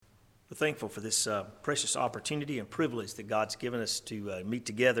We're thankful for this precious opportunity and privilege that God's given us to meet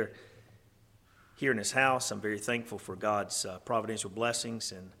together here in His house. I'm very thankful for God's providential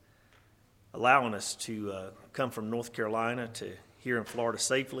blessings and allowing us to come from North Carolina to here in Florida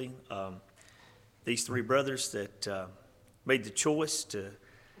safely. These three brothers that made the choice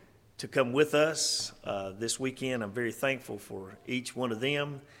to come with us this weekend, I'm very thankful for each one of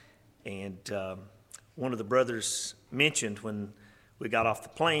them. And one of the brothers mentioned when we got off the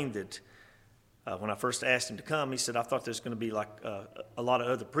plane that when I first asked him to come, he said, I thought there's going to be like a lot of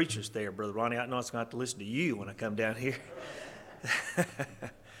other preachers there, Brother Ronnie. I know I was going to have to listen to you when I come down here.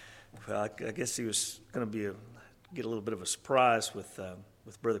 Well, I guess he was going to get a little bit of a surprise with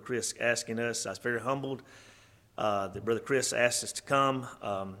Brother Chris asking us. I was very humbled that Brother Chris asked us to come.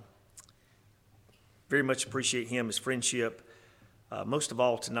 Very much appreciate him, his friendship. Most of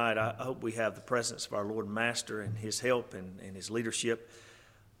all tonight, I hope we have the presence of our Lord and Master and His help and His leadership.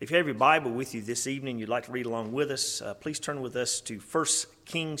 If you have your Bible with you this evening, you'd like to read along with us, please turn with us to 1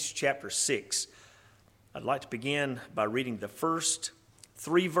 Kings chapter 6. I'd like to begin by reading the first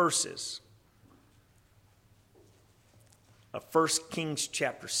 3 verses of 1 Kings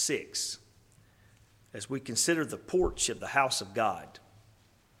chapter 6 as we consider the porch of the house of God.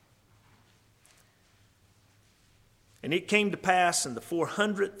 And it came to pass in the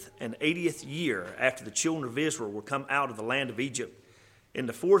 480th year after the children of Israel were come out of the land of Egypt, in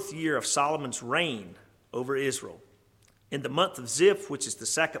the 4th year of Solomon's reign over Israel, in the month of Ziph, which is the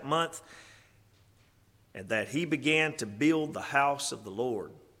 2nd month, and that he began to build the house of the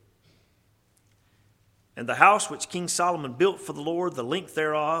Lord. And the house which King Solomon built for the Lord, the length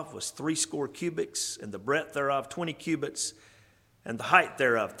thereof was 80 cubits, and the breadth thereof 20 cubits, and the height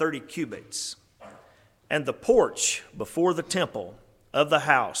thereof 30 cubits. And the porch before the temple of the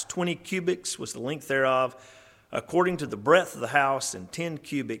house, 20 cubits was the length thereof, according to the breadth of the house, and 10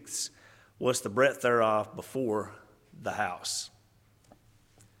 cubits was the breadth thereof before the house.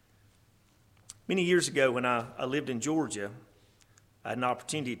 Many years ago when I lived in Georgia, I had an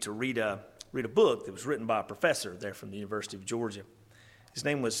opportunity to read a book that was written by a professor there from the University of Georgia. His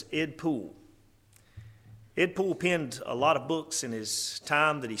name was Ed Poole. Ed Poole penned a lot of books in his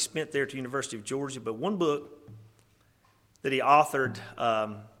time that he spent there at the University of Georgia, but one book that he authored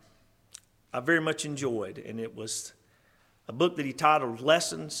I very much enjoyed, and it was a book that he titled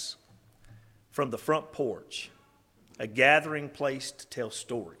Lessons from the Front Porch, a gathering place to tell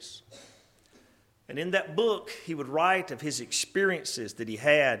stories. And in that book, he would write of his experiences that he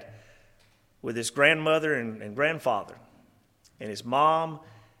had with his grandmother and grandfather, and his mom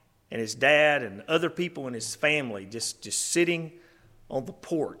and his dad and other people in his family just sitting on the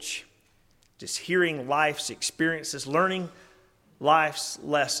porch, just hearing life's experiences, learning life's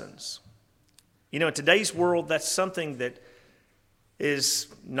lessons. You know, in today's world, that's something that is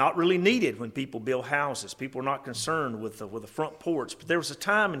not really needed when people build houses. People are not concerned with the front porch. But there was a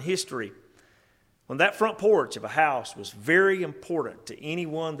time in history when that front porch of a house was very important to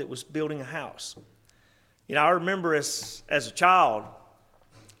anyone that was building a house. You know, I remember as a child,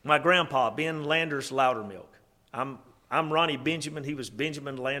 my grandpa, Ben Landers Loudermilk. I'm Ronnie Benjamin. He was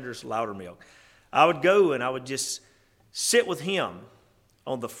Benjamin Landers Loudermilk. I would go and I would just sit with him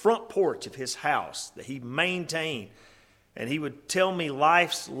on the front porch of his house that he maintained. And he would tell me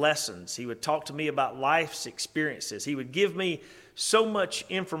life's lessons. He would talk to me about life's experiences. He would give me so much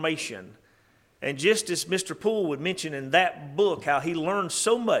information. And just as Mr. Poole would mention in that book how he learned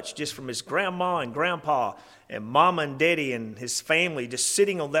so much just from his grandma and grandpa and mama and daddy and his family just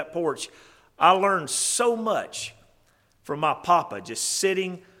sitting on that porch, I learned so much from my papa just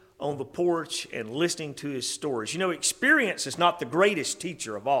sitting on the porch and listening to his stories. You know, experience is not the greatest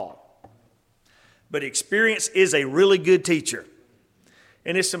teacher of all, but experience is a really good teacher.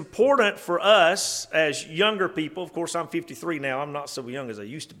 And it's important for us as younger people, of course I'm 53 now, I'm not so young as I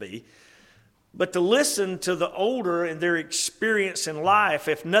used to be, but to listen to the older and their experience in life.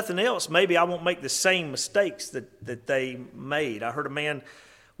 If nothing else, maybe I won't make the same mistakes that they made. I heard a man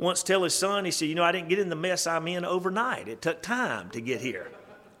once tell his son, he said, you know, I didn't get in the mess I'm in overnight. It took time to get here.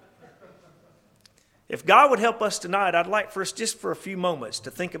 If God would help us tonight, I'd like for us just for a few moments to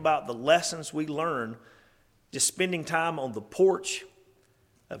think about the lessons we learn just spending time on the porch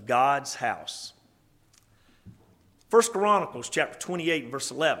of God's house. 1 Chronicles chapter 28 verse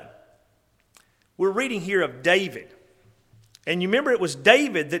 11. We're reading here of David. And you remember it was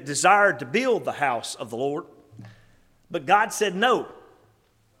David that desired to build the house of the Lord. But God said no.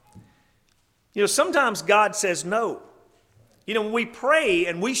 You know, sometimes God says no. You know, when we pray,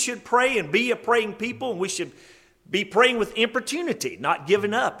 and we should pray and be a praying people, and we should be praying with importunity, not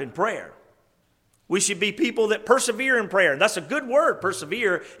giving up in prayer. We should be people that persevere in prayer. And that's a good word,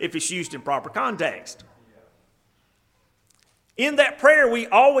 persevere, if it's used in proper context. In that prayer, we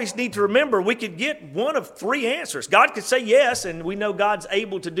always need to remember we could get one of three answers. God could say yes, and we know God's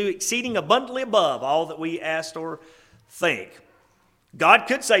able to do exceeding abundantly above all that we ask or think. God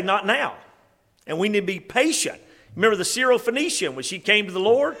could say not now, and we need to be patient. Remember the Syrophoenician, when she came to the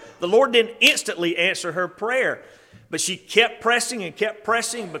Lord didn't instantly answer her prayer, but she kept pressing and kept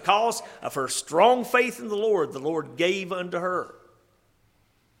pressing because of her strong faith in the Lord gave unto her.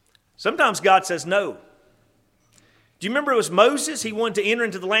 Sometimes God says no. Do you remember it was Moses? He wanted to enter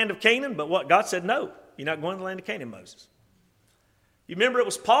into the land of Canaan, but what? God said, no, you're not going to the land of Canaan, Moses. You remember it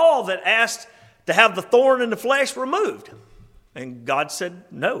was Paul that asked to have the thorn in the flesh removed, and God said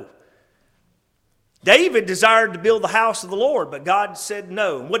no. David desired to build the house of the Lord, but God said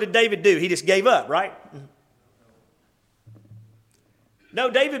no. And what did David do? He just gave up, right? No,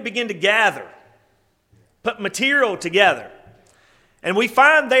 David began to gather, put material together. And we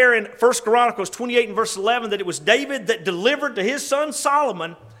find there in 1 Chronicles 28 and verse 11 that it was David that delivered to his son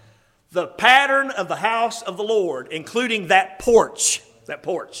Solomon the pattern of the house of the Lord, including that porch.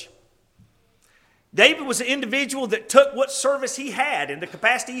 David was an individual that took what service he had and the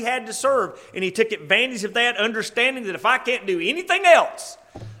capacity he had to serve, and he took advantage of that, understanding that if I can't do anything else,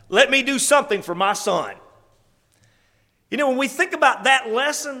 let me do something for my son. You know, when we think about that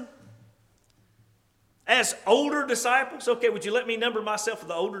lesson, as older disciples, okay, would you let me number myself for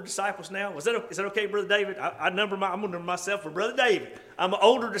the older disciples now? Is that okay, Brother David? I'm going to number myself for Brother David. I'm an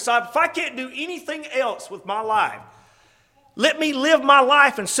older disciple. If I can't do anything else with my life, let me live my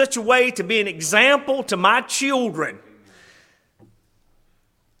life in such a way to be an example to my children.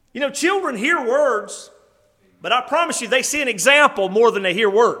 You know, children hear words, but I promise you they see an example more than they hear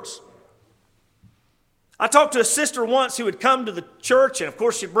words. I talked to a sister once who would come to the church, and of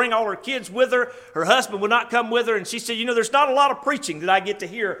course she'd bring all her kids with her. Her husband would not come with her, and she said, you know, there's not a lot of preaching that I get to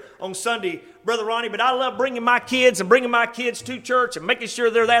hear on Sunday, Brother Ronnie, but I love bringing my kids to church and making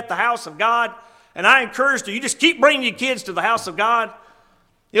sure they're at the house of God. And I encouraged her, you just keep bringing your kids to the house of God.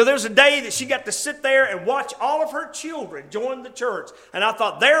 You know, there's a day that she got to sit there and watch all of her children join the church. And I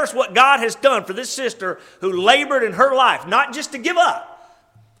thought, there's what God has done for this sister who labored in her life, not just to give up,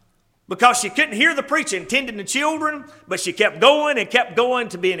 because she couldn't hear the preaching, tending the children, but she kept going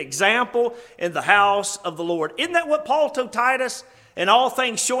to be an example in the house of the Lord. Isn't that what Paul told Titus? In all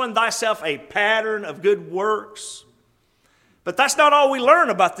things showing thyself a pattern of good works. But that's not all we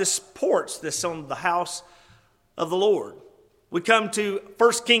learn about this porch, this on the house of the Lord. We come to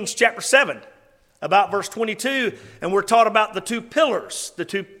 1 Kings chapter 7, about verse 22, and we're taught about the two pillars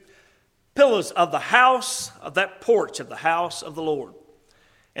of the house, of that porch of the house of the Lord.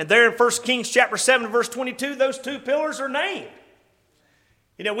 And there in 1 Kings chapter 7, verse 22, those two pillars are named.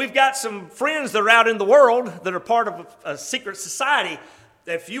 You know, we've got some friends that are out in the world that are part of a secret society.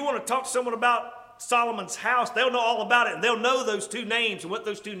 If you want to talk to someone about Solomon's house, they'll know all about it, and they'll know those two names and what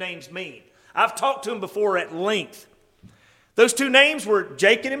those two names mean. I've talked to them before at length. Those two names were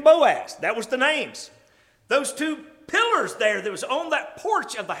Jacob and Boaz. That was the names. Those two pillars there that was on that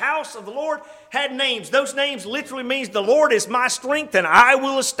porch of the house of the Lord had names. Those names literally means the Lord is my strength and I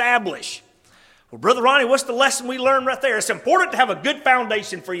will establish. Well, Brother Ronnie, what's the lesson we learned right there? It's important to have a good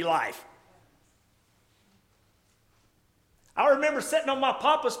foundation for your life. I remember sitting on my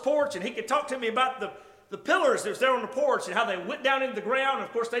papa's porch, and he could talk to me about the pillars that was there on the porch and how they went down into the ground. And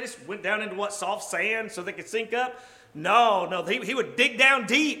of course, they just went down into soft sand so they could sink up. No, he would dig down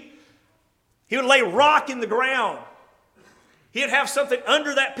deep. He would lay rock in the ground. He'd have something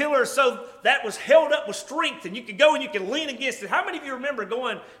under that pillar so that was held up with strength, and you could go and you could lean against it. How many of you remember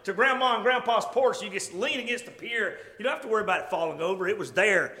going to Grandma and Grandpa's porch? You just lean against the pier. You don't have to worry about it falling over. It was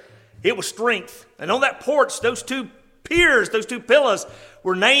there. It was strength. And on that porch, those two piers, those two pillars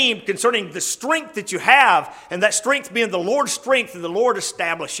were named concerning the strength that you have, and that strength being the Lord's strength and the Lord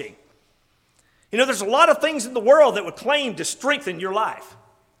establishing. You know, there's a lot of things in the world that would claim to strengthen your life.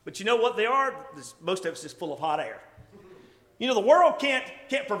 But you know what they are? Most of us is full of hot air. You know, the world can't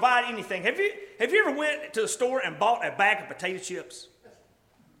provide anything. Have you ever went to the store and bought a bag of potato chips?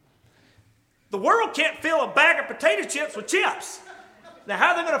 The world can't fill a bag of potato chips with chips. Now,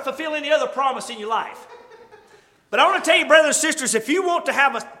 how are they going to fulfill any other promise in your life? But I want to tell you, brothers and sisters, if you want to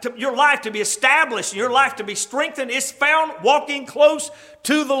have your life to be established, your life to be strengthened, it's found walking close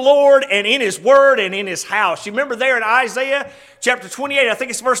to the Lord and in His Word and in His house. You remember there in Isaiah chapter 28, I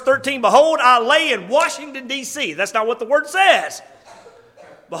think it's verse 13, behold, I lay in Washington, D.C. That's not what the Word says.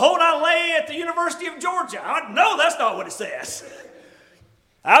 Behold, I lay at the University of Georgia. I know that's not what it says.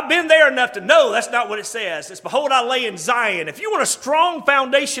 I've been there enough to know that's not what it says. It's, behold, I lay in Zion. If you want a strong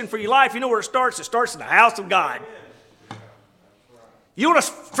foundation for your life, you know where it starts? It starts in the house of God. You want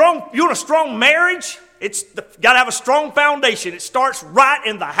a strong marriage? It's got to have a strong foundation. It starts right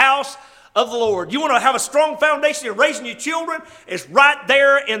in the house of the Lord. You want to have a strong foundation in raising your children? It's right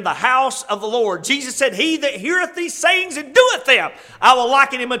there in the house of the Lord. Jesus said, he that heareth these sayings and doeth them, I will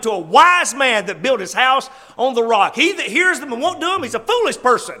liken him unto a wise man that built his house on the rock. He that hears them and won't do them, he's a foolish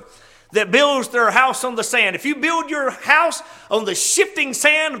person that builds their house on the sand. If you build your house on the shifting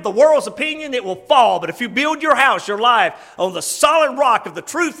sand of the world's opinion, it will fall. But if you build your house, your life, on the solid rock of the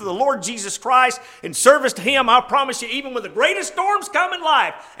truth of the Lord Jesus Christ in service to him, I promise you, even when the greatest storms come in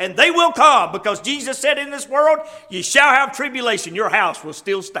life, and they will come, because Jesus said in this world, you shall have tribulation, your house will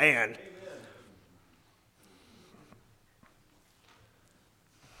still stand.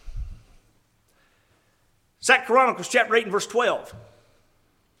 Second Chronicles chapter 8 and verse 12.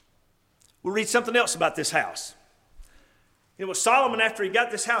 We'll read something else about this house. It was Solomon, after he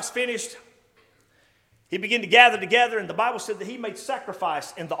got this house finished, he began to gather together, and the Bible said that he made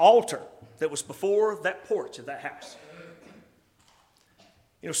sacrifice in the altar that was before that porch of that house.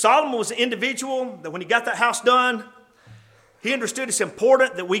 You know, Solomon was an individual that when he got that house done, he understood it's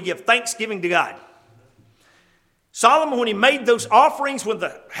important that we give thanksgiving to God. Solomon, when he made those offerings, when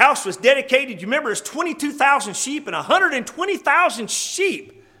the house was dedicated, you remember there's 22,000 sheep and 120,000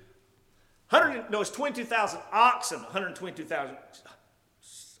 sheep. It's 22,000 oxen, 122,000.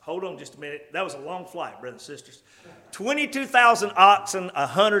 Hold on just a minute. That was a long flight, brothers and sisters. 22,000 oxen,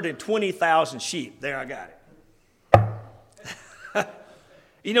 120,000 sheep. There, I got it.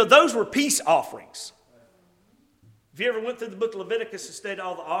 You know, those were peace offerings. If you ever went through the book of Leviticus and studied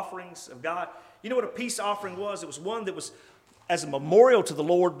all the offerings of God, you know what a peace offering was? It was one that was as a memorial to the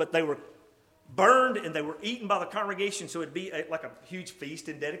Lord, but they were burned and they were eaten by the congregation, so it'd be like a huge feast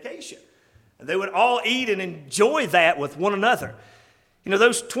and dedication. And they would all eat and enjoy that with one another. You know,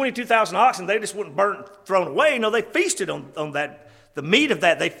 those 22,000 oxen, they just weren't burnt and thrown away. No, they feasted on that, the meat of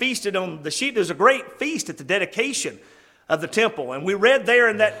that. They feasted on the sheep. There was a great feast at the dedication of the temple. And we read there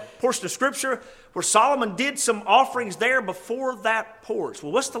in that portion of Scripture where Solomon did some offerings there before that porch.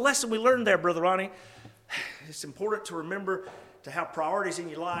 Well, what's the lesson we learned there, Brother Ronnie? It's important to remember to have priorities in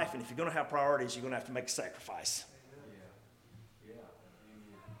your life. And if you're going to have priorities, you're going to have to make a sacrifice.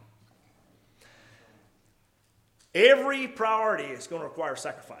 Every priority is going to require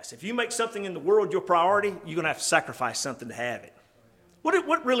sacrifice. If you make something in the world your priority, you're going to have to sacrifice something to have it.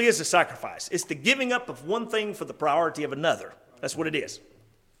 What really is a sacrifice? It's the giving up of one thing for the priority of another. That's what it is.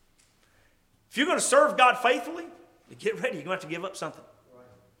 If you're going to serve God faithfully, get ready. You're going to have to give up something.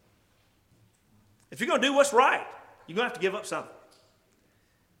 If you're going to do what's right, you're going to have to give up something.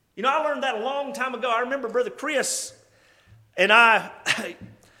 You know, I learned that a long time ago. I remember Brother Chris and I...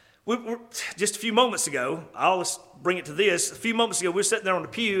 just a few moments ago, I'll bring it to this. A few moments ago, we were sitting there on the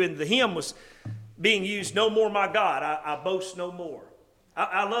pew, and the hymn was being used, No More My God, I Boast No More.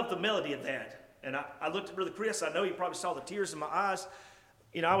 I love the melody of that. And I looked at Brother Chris. I know he probably saw the tears in my eyes.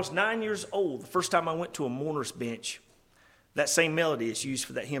 You know, I was 9 years old the first time I went to a mourner's bench. That same melody is used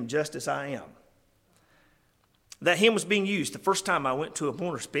for that hymn, Just As I Am. That hymn was being used the first time I went to a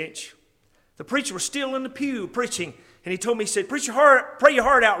mourner's bench. The preacher was still in the pew preaching. And he told me, he said, pray your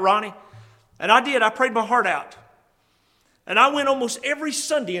heart out, Ronnie. And I did. I prayed my heart out. And I went almost every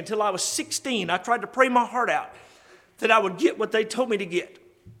Sunday until I was 16. I tried to pray my heart out that I would get what they told me to get.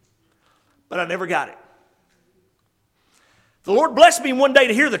 But I never got it. The Lord blessed me one day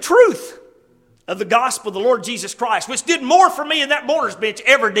to hear the truth of the gospel of the Lord Jesus Christ, which did more for me than that mourner's bench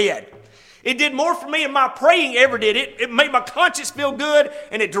ever did. It did more for me than my praying ever did. It made my conscience feel good,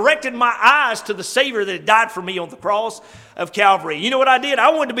 and it directed my eyes to the Savior that had died for me on the cross of Calvary. You know what I did? I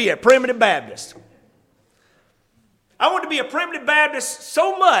wanted to be a primitive Baptist. I wanted to be a primitive Baptist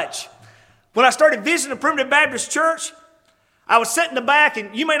so much. When I started visiting a primitive Baptist church, I was sitting in the back,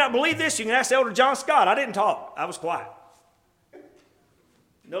 and you may not believe this. You can ask Elder John Scott. I didn't talk. I was quiet.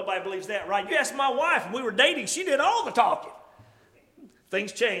 Nobody believes that, right? You ask my wife, and we were dating. She did all the talking.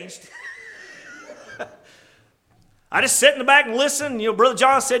 Things changed. I just sat in the back and listened. You know, Brother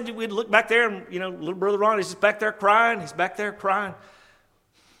John said we'd look back there, and, you know, little Brother Ronnie's just back there crying. He's back there crying.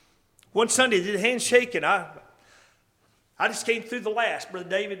 One Sunday, I did a handshake, and I just came through the last, Brother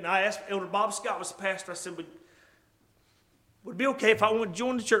David, and I asked Elder Bob Scott was the pastor. I said, would it be okay if I wanted to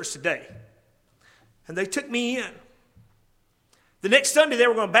join the church today? And they took me in. The next Sunday, they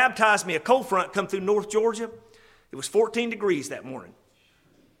were going to baptize me. A cold front come through North Georgia. It was 14 degrees that morning.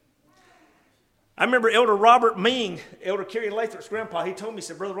 I remember Elder Robert Ming, Elder Kerry Lathrop's grandpa, he told me, he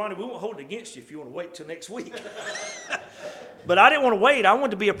said, Brother Ronnie, we won't hold it against you if you want to wait till next week. But I didn't want to wait. I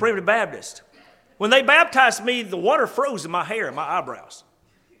wanted to be a primitive Baptist. When they baptized me, the water froze in my hair and my eyebrows.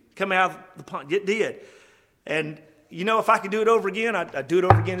 Coming out of the pond, it did. And, you know, if I could do it over again, I'd do it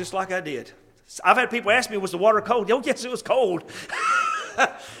over again just like I did. I've had people ask me, was the water cold? Oh, yes, it was cold.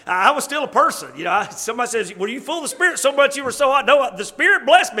 I was still a person. You know, somebody says, were you full of the Spirit so much you were so hot? No, the Spirit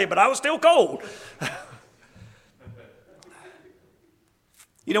blessed me, but I was still cold.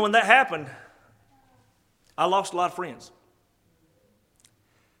 You know, when that happened, I lost a lot of friends.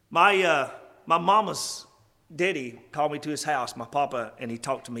 My mama's daddy called me to his house, my papa, and he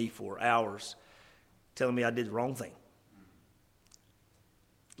talked to me for hours, telling me I did the wrong thing.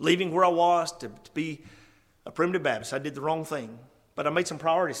 Leaving where I was to be a primitive Baptist, I did the wrong thing. But I made some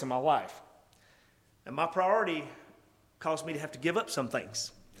priorities in my life. And my priority caused me to have to give up some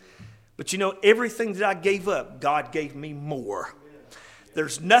things. But you know, everything that I gave up, God gave me more.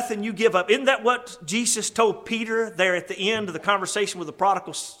 There's nothing you give up. Isn't that what Jesus told Peter there at the end of the conversation with the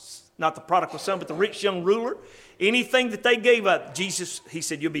prodigal, not the prodigal son, but the rich young ruler? Anything that they gave up, Jesus, he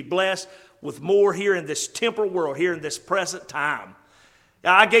said, you'll be blessed with more here in this temporal world, here in this present time.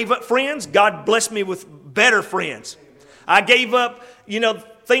 Now, I gave up friends. God blessed me with better friends. I gave up, you know,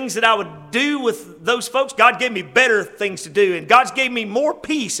 things that I would do with those folks. God gave me better things to do. And God's gave me more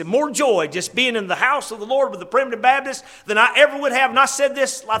peace and more joy just being in the house of the Lord with the Primitive Baptist than I ever would have. And I said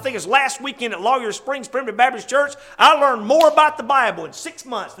this, I think it was last weekend at Lawyer Springs Primitive Baptist Church. I learned more about the Bible in 6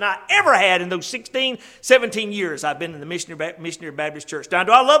 months than I ever had in those 16, 17 years I've been in the Missionary Baptist Church. Now,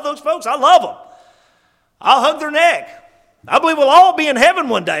 do I love those folks? I love them. I'll hug their neck. I believe we'll all be in heaven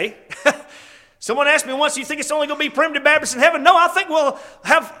one day. Someone asked me once, do you think it's only going to be Primitive Baptists in heaven? No, I think we'll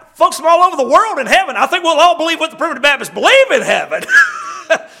have folks from all over the world in heaven. I think we'll all believe what the Primitive Baptists believe in heaven.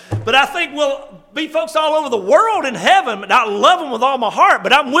 But I think we'll be folks all over the world in heaven, and I love them with all my heart,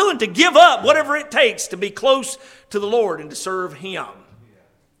 but I'm willing to give up whatever it takes to be close to the Lord and to serve Him.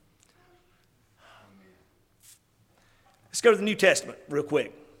 Let's go to the New Testament real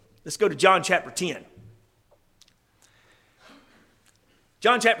quick. Let's go to John chapter 10.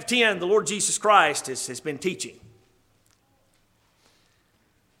 John chapter 10, the Lord Jesus Christ has been teaching.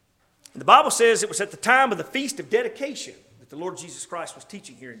 And the Bible says it was at the time of the Feast of Dedication that the Lord Jesus Christ was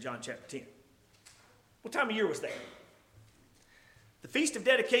teaching here in John chapter 10. What time of year was that? The Feast of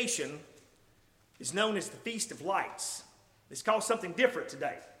Dedication is known as the Feast of Lights. It's called something different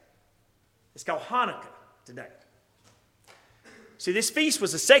today. It's called Hanukkah today. See, this feast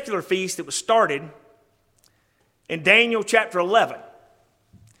was a secular feast that was started in Daniel chapter 11.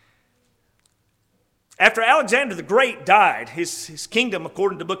 After Alexander the Great died, his kingdom,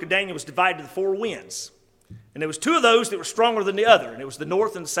 according to the book of Daniel, was divided to the four winds. And there was two of those that were stronger than the other. And it was the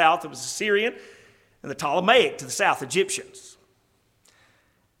north and the south. It was the Syrian and the Ptolemaic to the south, Egyptians.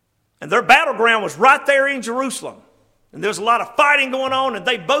 And their battleground was right there in Jerusalem. And there was a lot of fighting going on, and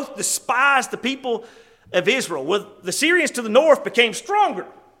they both despised the people of Israel. Well, the Syrians to the north became stronger.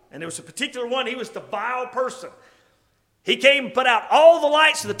 And there was a particular one, he was the vile person. He came and put out all the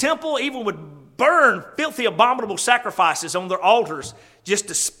lights of the temple, even would burn filthy, abominable sacrifices on their altars just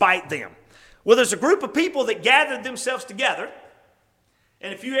to spite them. Well, there's a group of people that gathered themselves together.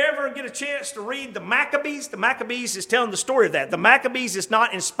 And if you ever get a chance to read the Maccabees is telling the story of that. The Maccabees is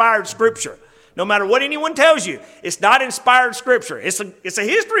not inspired scripture. No matter what anyone tells you, it's not inspired scripture. It's a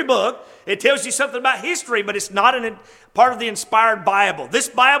history book. It tells you something about history, but it's not part of the inspired Bible. This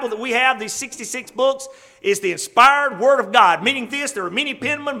Bible that we have, these 66 books, is the inspired Word of God. Meaning this, there are many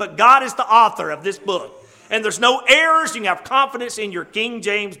penmen, but God is the author of this book. And there's no errors. You can have confidence in your King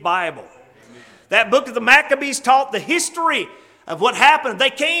James Bible. That book of the Maccabees taught the history of what happened. They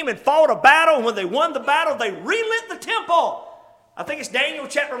came and fought a battle, and when they won the battle, they relit the temple. I think it's Daniel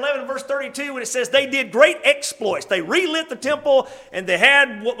chapter 11, verse 32, when it says they did great exploits. They relit the temple, and they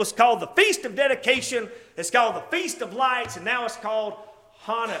had what was called the Feast of Dedication. It's called the Feast of Lights, and now it's called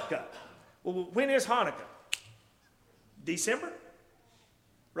Hanukkah. Well, when is Hanukkah? December?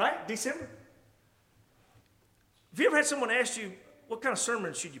 Right? December? Have you ever had someone ask you, what kind of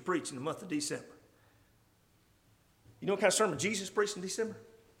sermon should you preach in the month of December? You know what kind of sermon Jesus preached in December?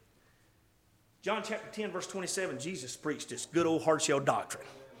 John chapter 10, verse 27, Jesus preached this good old hard-shell doctrine.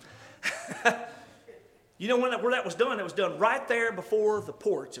 You know where that was done? It was done right there before the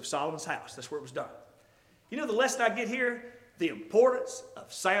porch of Solomon's house. That's where it was done. You know the lesson I get here? The importance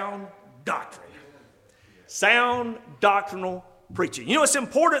of sound doctrine. Sound doctrinal preaching. You know it's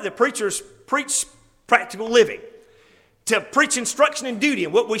important that preachers preach practical living. to preach instruction and duty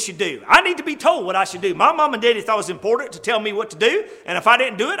and what we should do. I need to be told what I should do. My mom and daddy thought it was important to tell me what to do, and if I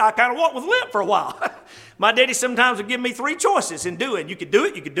didn't do it, I kind of walked with a limp for a while. My daddy sometimes would give me 3 choices in doing. You could do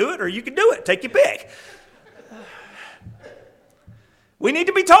it, or you could do it. Take your pick. We need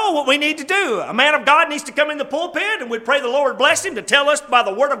to be told what we need to do. A man of God needs to come in the pulpit, and we pray the Lord bless him to tell us by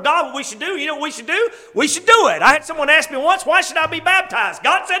the word of God what we should do. You know what we should do? We should do it. I had someone ask me once, why should I be baptized?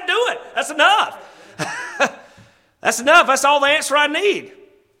 God said do it. That's enough. That's enough. That's all the answer I need.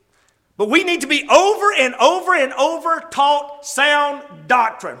 But we need to be over and over and over taught sound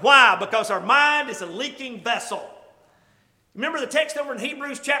doctrine. Why? Because our mind is a leaking vessel. Remember the text over in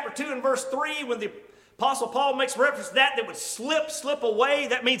Hebrews chapter 2 and verse 3 when the Apostle Paul makes reference to that would slip away.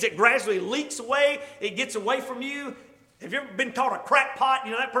 That means it gradually leaks away. It gets away from you. Have you ever been called a crackpot?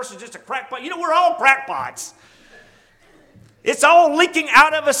 You know, that person's just a crackpot. You know, we're all crackpots. It's all leaking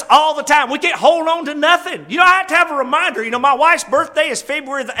out of us all the time. We can't hold on to nothing. You know, I have to have a reminder. You know, my wife's birthday is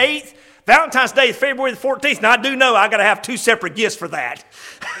February the 8th. Valentine's Day is February the 14th. Now, I do know I got to have 2 separate gifts for that.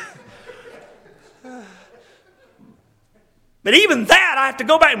 But even that, I have to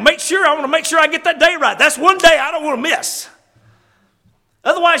go back and make sure. I want to make sure I get that day right. That's one day I don't want to miss.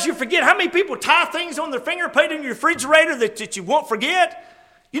 Otherwise, you forget. How many people tie things on their finger, put it in your refrigerator that you won't forget?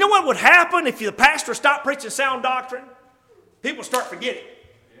 You know what would happen if the pastor stopped preaching sound doctrine? People start forgetting.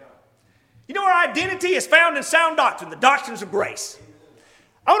 You know, our identity is found in sound doctrine, the doctrines of grace.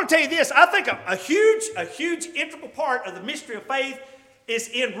 I want to tell you this. I think a huge integral part of the mystery of faith is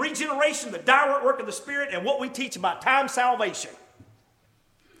in regeneration, the direct work of the Spirit, and what we teach about time salvation.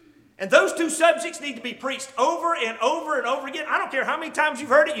 And those 2 subjects need to be preached over and over and over again. I don't care how many times you've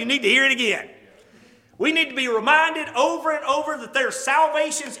heard it, you need to hear it again. We need to be reminded over and over that there are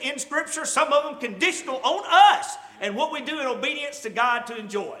salvations in Scripture, some of them conditional on us and what we do in obedience to God to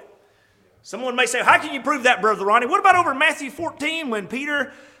enjoy. Someone may say, how can you prove that, Brother Ronnie? What about over in Matthew 14 when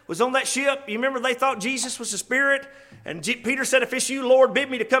Peter was on that ship? You remember they thought Jesus was the Spirit? And Peter said, if it's you, Lord, bid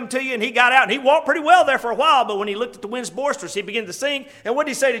me to come to you. And he got out and he walked pretty well there for a while. But when he looked at the wind's boisterous, he began to sing. And what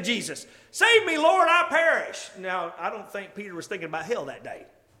did he say to Jesus? Save me, Lord, I perish. Now, I don't think Peter was thinking about hell that day.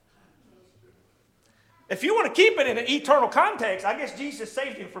 If you want to keep it in an eternal context, I guess Jesus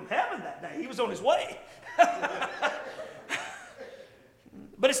saved him from heaven that day. He was on his way.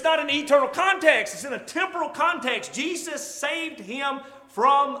 But it's not an eternal context. It's in a temporal context. Jesus saved him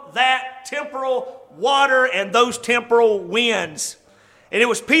from that temporal water and those temporal winds. And it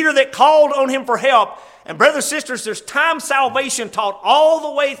was Peter that called on him for help. And brothers and sisters, there's time salvation taught all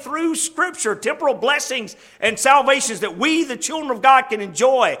the way through Scripture, temporal blessings and salvations that we, the children of God, can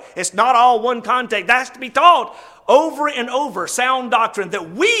enjoy. It's not all one context. That has to be taught over and over, sound doctrine,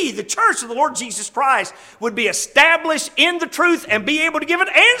 that we, the church of the Lord Jesus Christ, would be established in the truth and be able to give an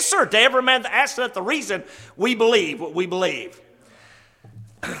answer to every man that asks us the reason we believe what we believe.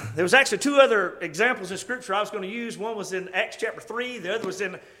 There was actually 2 other examples in Scripture I was going to use. One was in Acts chapter 3. The other was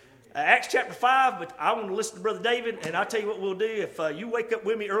in Acts chapter 5. But I want to listen to Brother David, and I'll tell you what we'll do. If you wake up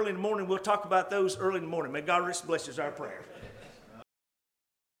with me early in the morning, we'll talk about those early in the morning. May God richly bless you is our prayer.